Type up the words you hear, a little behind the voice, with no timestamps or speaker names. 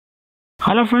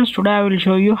Hello friends, today I will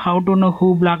show you how to know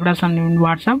who blocked us on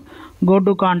WhatsApp. Go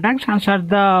to contacts and search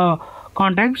the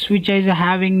contacts which is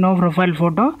having no profile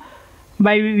photo.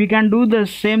 We can do the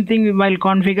same thing while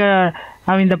configure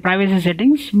in the privacy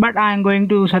settings, but I am going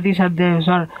to sir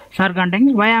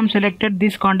contacts. Why I am selected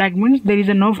this contact means there is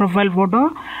a no profile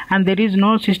photo and there is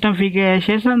no system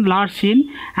configuration last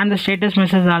seen and the status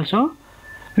message also.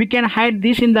 We can hide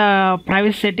this in the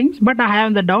privacy settings, but I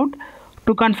have the doubt.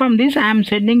 To confirm this, I am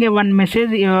sending a one message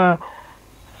to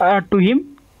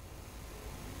him.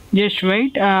 Just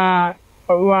wait. I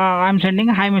am sending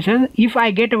a hi message. If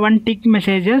I get one tick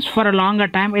messages for a longer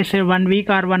time, say 1 week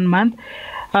or 1 month,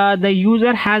 the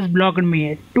user has blocked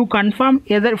me. To confirm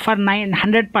either for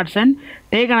 900%,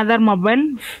 take another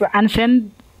mobile and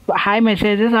send hi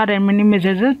messages or many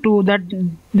messages to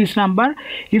this number.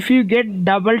 If you get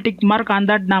double tick mark on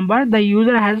that number, the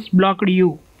user has blocked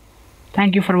you.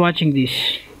 Thank you for watching this.